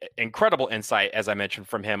today. Incredible insight, as I mentioned,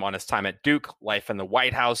 from him on his time at Duke, life in the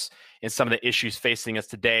White House, and some of the issues facing us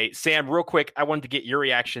today. Sam, real quick, I wanted to get your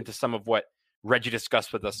reaction to some of what Reggie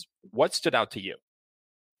discussed with us. What stood out to you?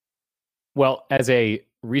 Well, as a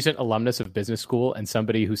recent alumnus of business school and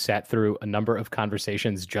somebody who sat through a number of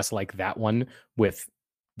conversations just like that one with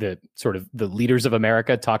the sort of the leaders of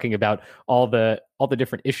America talking about all the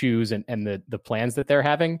different issues and the plans that they're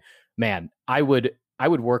having, man, I would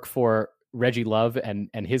work for Reggie Love and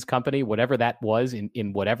his company, whatever that was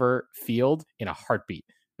in whatever field, in a heartbeat.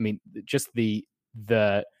 I mean, just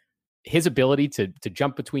his ability to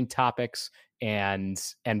jump between topics and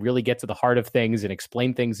really get to the heart of things and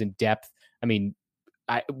explain things in depth. I mean,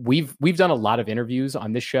 we've done a lot of interviews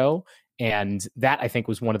on this show, and that I think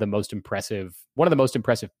was one of the most impressive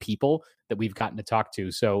people that we've gotten to talk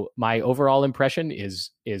to. So my overall impression is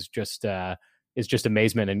just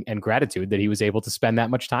amazement and gratitude that he was able to spend that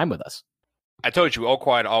much time with us. I told you,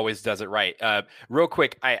 Oquad always does it right. Real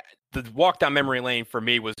quick, the walk down memory lane for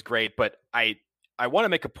me was great, but I want to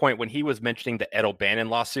make a point when he was mentioning the Ed O'Bannon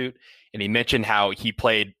lawsuit, and he mentioned how he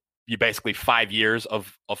played basically 5 years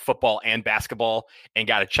of football and basketball and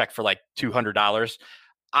got a check for like $200.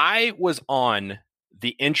 I was on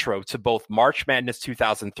the intro to both March Madness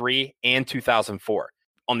 2003 and 2004.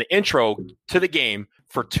 On the intro to the game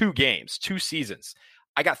for 2 seasons,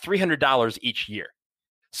 I got $300 each year.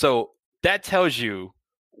 So that tells you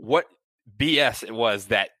what BS it was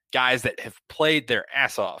that guys that have played their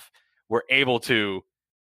ass off were able to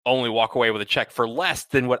only walk away with a check for less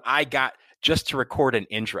than what I got just to record an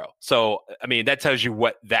intro. So, I mean, that tells you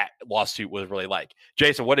what that lawsuit was really like.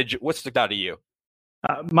 Jason, what stuck out to you?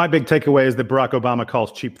 My big takeaway is that Barack Obama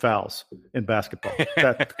calls cheap fouls in basketball.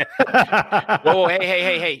 Whoa,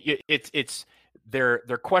 hey! They're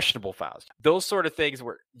questionable fouls. Those sort of things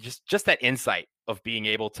were just that insight of being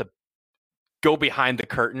able to go behind the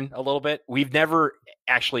curtain a little bit. We've never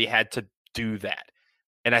actually had to do that.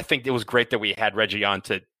 And I think it was great that we had Reggie on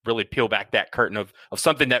to really peel back that curtain of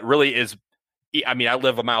something that really is, I mean, I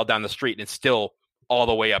live a mile down the street and it's still all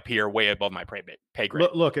the way up here, way above my pay grade.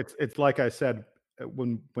 Look, it's like I said,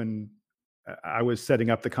 when I was setting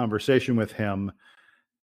up the conversation with him,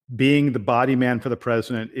 being the body man for the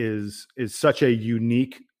president is such a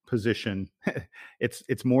unique position.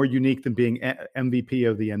 It's more unique than being MVP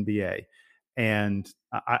of the NBA. And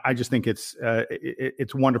I just think it's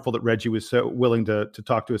wonderful that Reggie was so willing to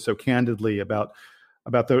talk to us so candidly about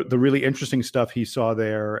the really interesting stuff he saw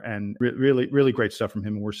there, and really great stuff from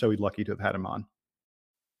him. And we're so lucky to have had him on.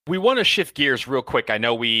 We want to shift gears real quick. I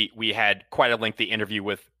know we had quite a lengthy interview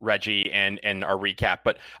with Reggie and our recap,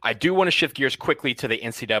 but I do want to shift gears quickly to the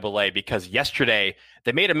NCAA, because yesterday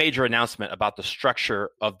they made a major announcement about the structure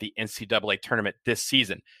of the NCAA tournament this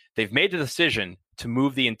season. They've made the decision to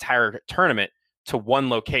move the entire tournament to one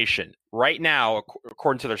location. Right now,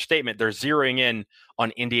 according to their statement, they're zeroing in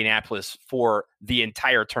on Indianapolis for the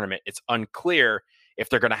entire tournament. It's unclear if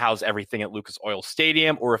they're going to house everything at Lucas Oil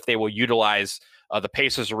Stadium or if they will utilize the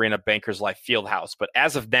Pacers Arena, Bankers Life Fieldhouse. But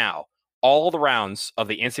as of now, all the rounds of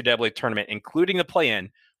the NCAA tournament, including the play-in,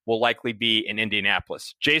 will likely be in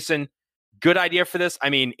Indianapolis. Jason, good idea for this? I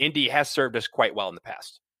mean, Indy has served us quite well in the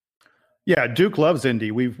past. Yeah, Duke loves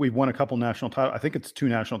Indy. We've won a couple national titles. I think it's 2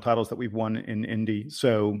 national titles that we've won in Indy.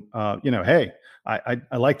 So, hey,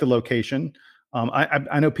 I like the location.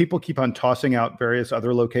 I know people keep on tossing out various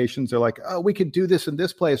other locations. They're like, oh, we could do this in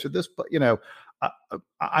this place or this,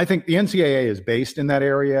 I think the NCAA is based in that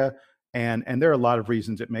area, and there are a lot of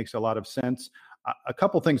reasons it makes a lot of sense. A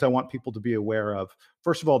couple things I want people to be aware of.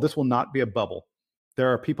 First of all, this will not be a bubble.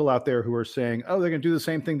 There are people out there who are saying, oh, they're going to do the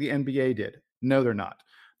same thing the NBA did. No, they're not.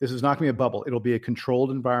 This is not going to be a bubble. It'll be a controlled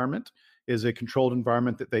environment. Is a controlled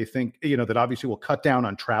environment that they think, that obviously will cut down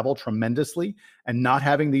on travel tremendously, and not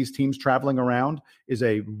having these teams traveling around is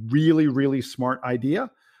a really, really smart idea.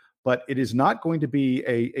 But it is not going to be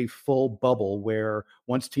a full bubble where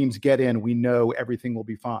once teams get in, we know everything will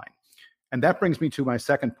be fine. And that brings me to my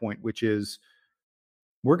second point, which is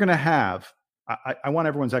we're going to have, I want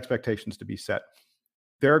everyone's expectations to be set.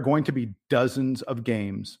 There are going to be dozens of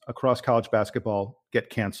games across college basketball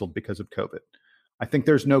get canceled because of COVID. I think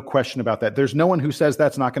there's no question about that. There's no one who says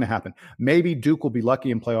that's not going to happen. Maybe Duke will be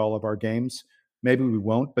lucky and play all of our games. Maybe we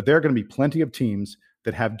won't, but there are going to be plenty of teams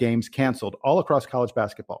that have games canceled all across college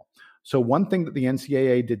basketball. So one thing that the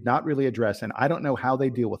NCAA did not really address, and I don't know how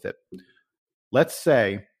they deal with it. Let's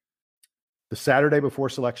say the Saturday before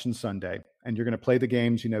Selection Sunday, and you're going to play the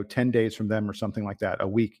games, 10 days from them or something like that, a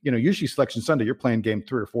week. Usually Selection Sunday, you're playing game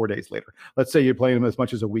 3 or 4 days later. Let's say you're playing them as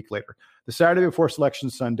much as a week later. The Saturday before Selection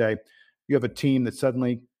Sunday, you have a team that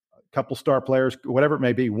suddenly, a couple star players, whatever it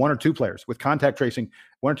may be, 1 or 2 players with contact tracing,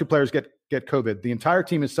 1 or 2 players get COVID. The entire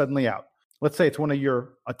team is suddenly out. Let's say it's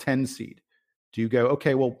a 10 seed. Do you go,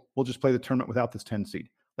 okay, well, we'll just play the tournament without this 10 seed?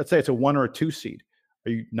 Let's say it's a 1 or a 2 seed.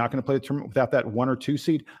 Are you not going to play the tournament without that 1 or 2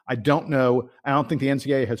 seed? I don't know. I don't think the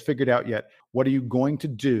NCAA has figured out yet. What are you going to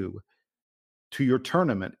do to your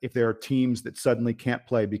tournament if there are teams that suddenly can't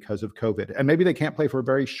play because of COVID? And maybe they can't play for a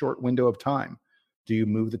very short window of time. Do you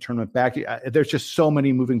move the tournament back? There's just so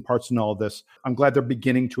many moving parts in all of this. I'm glad they're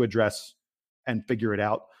beginning to address and figure it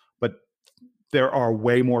out. But there are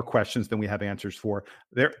way more questions than we have answers for.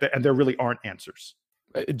 And there really aren't answers.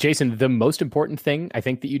 Jason, the most important thing I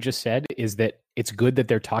think that you just said is that it's good that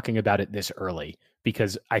they're talking about it this early,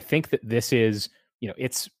 because I think that this is,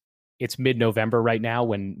 it's mid-November right now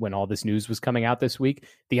when all this news was coming out this week.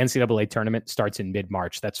 The NCAA tournament starts in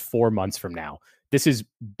mid-March. That's 4 months from now. This is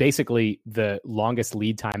basically the longest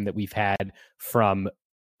lead time that we've had from,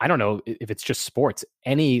 I don't know if it's just sports,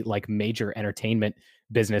 any like major entertainment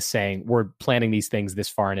business saying we're planning these things this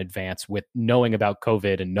far in advance, with knowing about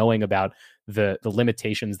COVID and knowing about the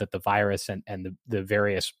limitations that the virus and the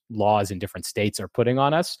various laws in different states are putting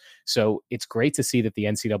on us. So it's great to see that the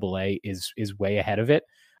NCAA is way ahead of it.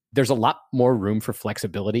 There's a lot more room for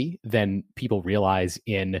flexibility than people realize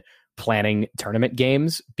in planning tournament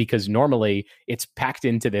games, because normally it's packed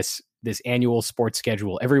into this annual sports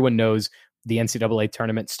schedule. Everyone knows the NCAA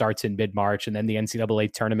tournament starts in mid-March, and then the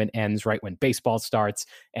NCAA tournament ends right when baseball starts,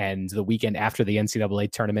 and the weekend after the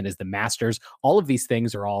NCAA tournament is the Masters. All of these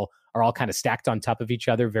things are all kind of stacked on top of each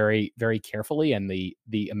other very, very carefully, and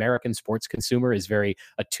the American sports consumer is very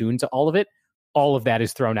attuned to all of it. All of that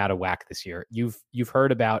is thrown out of whack this year. You've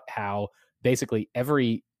heard about how basically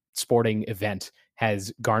every sporting event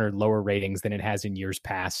has garnered lower ratings than it has in years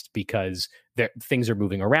past, because things are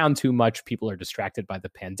moving around too much. People are distracted by the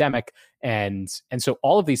pandemic. And so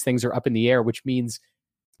all of these things are up in the air, which means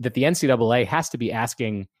that the NCAA has to be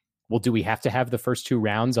asking, well, do we have to have the first two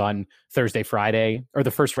rounds on Thursday, Friday, or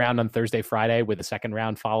the first round on Thursday, Friday with the second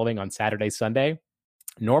round following on Saturday, Sunday?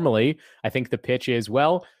 Normally, I think the pitch is,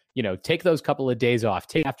 well, take those couple of days off,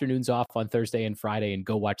 take afternoons off on Thursday and Friday and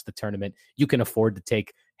go watch the tournament. You can afford to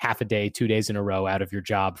take half a day, 2 days in a row out of your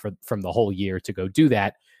job from the whole year to go do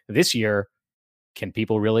that. This year, can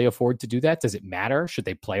people really afford to do that? Does it matter? Should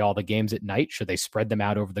they play all the games at night? Should they spread them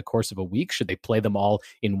out over the course of a week? Should they play them all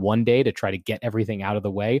in one day to try to get everything out of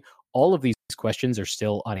the way? All of these questions are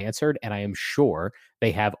still unanswered, and I am sure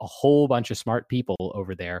they have a whole bunch of smart people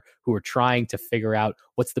over there who are trying to figure out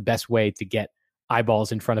what's the best way to get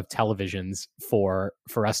eyeballs in front of televisions for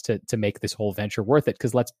us to make this whole venture worth it.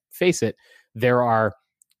 Because let's face it, there are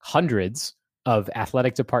hundreds of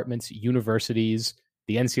athletic departments, universities,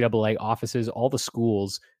 the NCAA offices, all the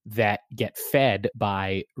schools that get fed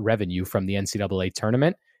by revenue from the NCAA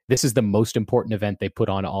tournament. This is the most important event they put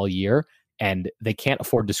on all year, and they can't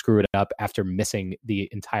afford to screw it up after missing the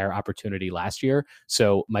entire opportunity last year.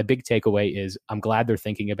 So my big takeaway is I'm glad they're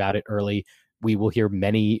thinking about it early. We will hear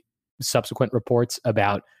many subsequent reports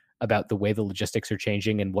about the way the logistics are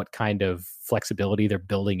changing and what kind of flexibility they're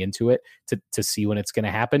building into it to see when it's going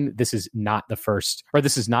to happen. This is not the first, or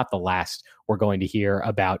this is not the last we're going to hear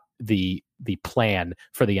about the plan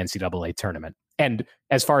for the NCAA tournament. And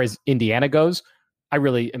as far as Indiana goes,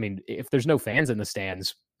 if there's no fans in the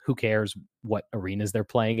stands, who cares what arenas they're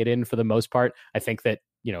playing it in for the most part? I think that,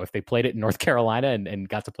 if they played it in North Carolina and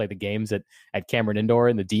got to play the games at Cameron Indoor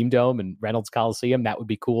and the Dean Dome and Reynolds Coliseum, that would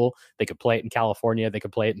be cool. They could play it in California. They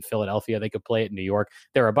could play it in Philadelphia. They could play it in New York.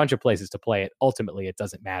 There are a bunch of places to play it. Ultimately, it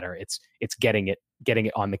doesn't matter. It's getting it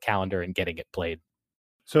on the calendar and getting it played.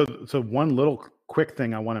 So one little quick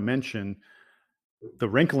thing I want to mention, the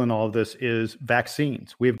wrinkle in all of this is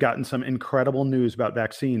vaccines. We've gotten some incredible news about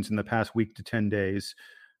vaccines in the past week to 10 days.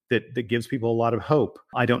 That gives people a lot of hope.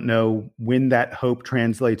 I don't know when that hope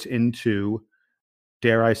translates into,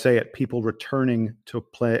 dare I say it, people returning to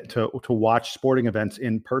play to watch sporting events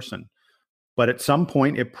in person. But at some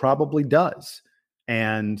point, it probably does.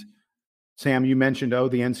 And Sam, you mentioned, the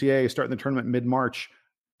NCAA is starting the tournament mid-March.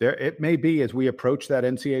 It may be as we approach that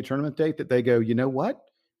NCAA tournament date that they go, you know what?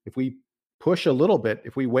 If we push a little bit,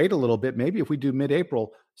 if we wait a little bit, maybe if we do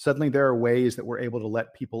mid-April, suddenly there are ways that we're able to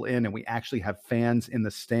let people in and we actually have fans in the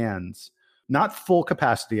stands. Not full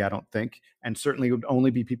capacity, I don't think, and certainly it would only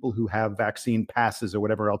be people who have vaccine passes or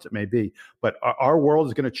whatever else it may be. But our world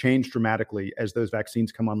is going to change dramatically as those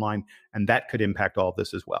vaccines come online, and that could impact all of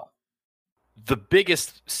this as well. The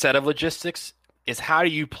biggest set of logistics is how do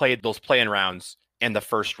you play those play-in rounds in the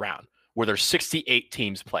first round where there's 68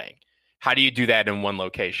 teams playing? How do you do that in one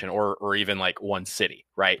location or even like one city,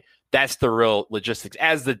 right? That's the real logistics.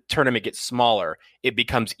 As the tournament gets smaller, it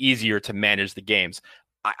becomes easier to manage the games.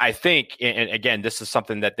 I think, and again, this is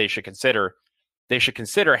something that they should consider. They should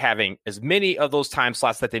consider having as many of those time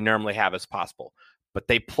slots that they normally have as possible, but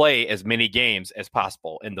they play as many games as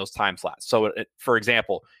possible in those time slots. So, for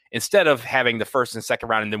example, instead of having the first and second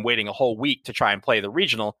round and then waiting a whole week to try and play the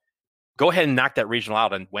regional, go ahead and knock that regional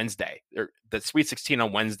out on Wednesday, or the Sweet 16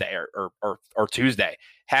 on Wednesday or Tuesday.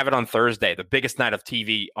 Have it on Thursday, the biggest night of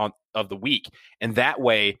TV of the week. And that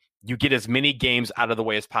way you get as many games out of the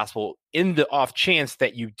way as possible in the off chance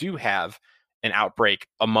that you do have an outbreak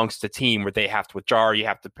amongst the team where they have to withdraw, or you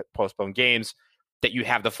have to postpone games, that you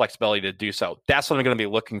have the flexibility to do so. That's what I'm going to be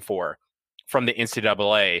looking for from the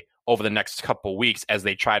NCAA over the next couple of weeks as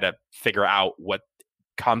they try to figure out what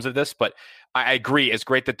comes of this. But I agree. It's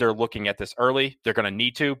great that they're looking at this early. They're going to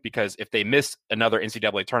need to, because if they miss another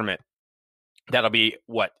NCAA tournament, that'll be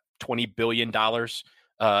what, $20 billion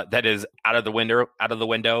that is out of the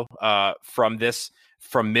window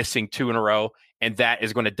from missing two in a row. And that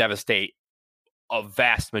is going to devastate a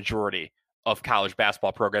vast majority of college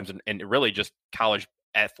basketball programs and really just college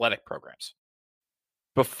athletic programs.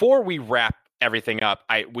 Before we wrap everything up,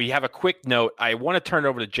 we have a quick note. I want to turn it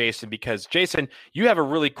over to Jason, because Jason, you have a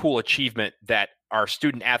really cool achievement that our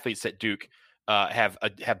student athletes at Duke have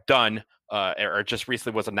done or just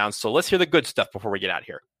recently was announced. So let's hear the good stuff before we get out of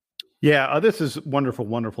here. Yeah, this is wonderful,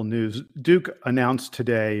 wonderful news. Duke announced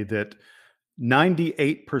today that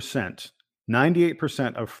 98%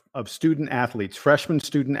 of student athletes, freshman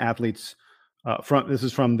student athletes, this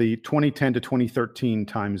is from the 2010 to 2013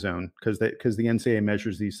 time zone, because the NCAA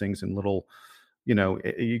measures these things in little,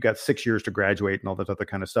 you got 6 years to graduate and all that other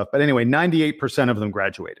kind of stuff. But anyway, 98% of them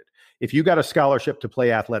graduated. If you got a scholarship to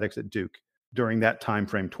play athletics at Duke during that time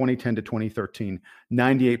frame, 2010 to 2013,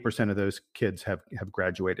 98% of those kids have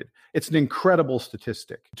graduated. It's an incredible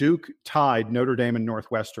statistic. Duke tied Notre Dame and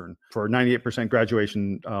Northwestern for 98%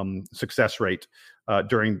 graduation success rate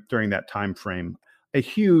during that time frame. A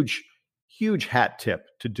huge hat tip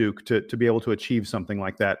to Duke to be able to achieve something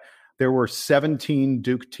like that. There were 17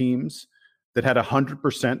 Duke teams that had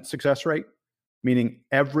 100% success rate, meaning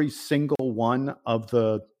every single one of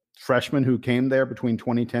the freshmen who came there between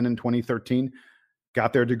 2010 and 2013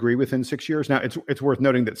 got their degree within 6 years. Now, it's worth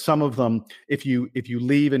noting that some of them, if you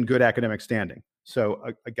leave in good academic standing, so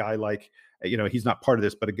a guy like, he's not part of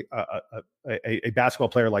this, but a basketball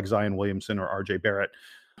player like Zion Williamson or RJ Barrett,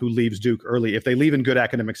 who leaves Duke early, if they leave in good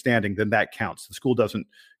academic standing, then that counts. The school doesn't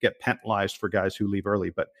get penalized for guys who leave early.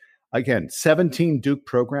 But again, 17 Duke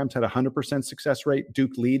programs had 100% success rate.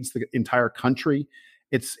 Duke leads the entire country.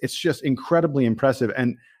 It's just incredibly impressive.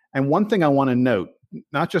 And one thing I want to note,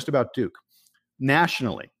 not just about Duke,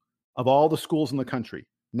 nationally, of all the schools in the country,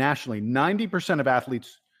 nationally, 90% of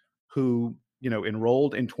athletes who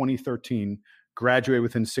enrolled in 2013 graduated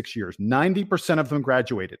within 6 years. 90% of them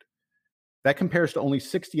graduated. That compares to only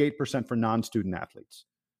 68% for non-student athletes.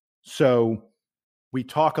 So we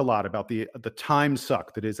talk a lot about the time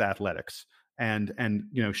suck that is athletics, and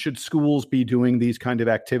should schools be doing these kind of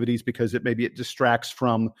activities because it distracts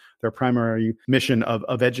from their primary mission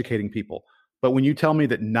of educating people. But when you tell me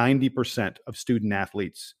that 90% of student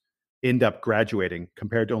athletes end up graduating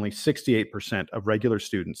compared to only 68% of regular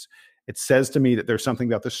students, it says to me that there's something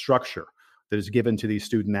about the structure that is given to these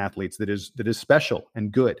student athletes that is special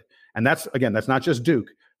and good. And that's not just Duke.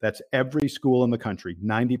 That's every school in the country.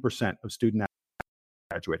 90% of student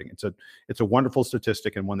graduating. It's a wonderful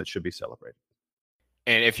statistic and one that should be celebrated.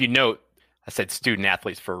 And if you note, I said student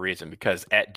athletes for a reason, because at